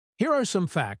Here are some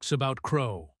facts about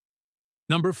crow.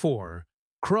 Number 4.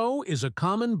 Crow is a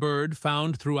common bird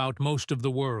found throughout most of the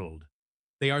world.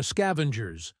 They are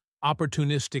scavengers,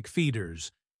 opportunistic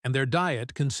feeders, and their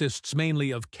diet consists mainly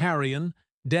of carrion,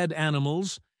 dead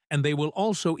animals, and they will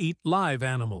also eat live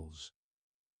animals.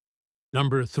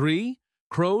 Number 3.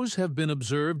 Crows have been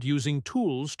observed using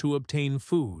tools to obtain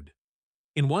food.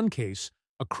 In one case,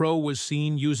 a crow was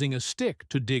seen using a stick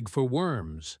to dig for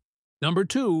worms. Number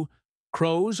 2.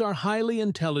 Crows are highly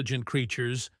intelligent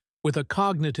creatures with a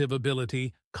cognitive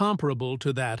ability comparable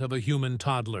to that of a human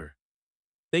toddler.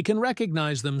 They can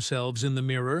recognize themselves in the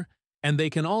mirror, and they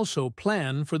can also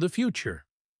plan for the future.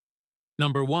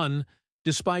 Number 1.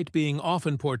 Despite being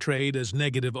often portrayed as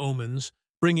negative omens,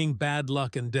 bringing bad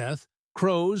luck and death,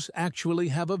 crows actually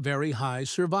have a very high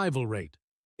survival rate.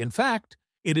 In fact,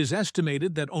 it is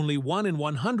estimated that only 1 in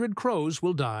 100 crows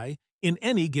will die in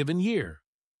any given year.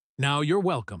 Now you're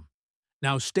welcome.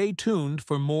 Now stay tuned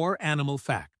for more animal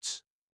facts.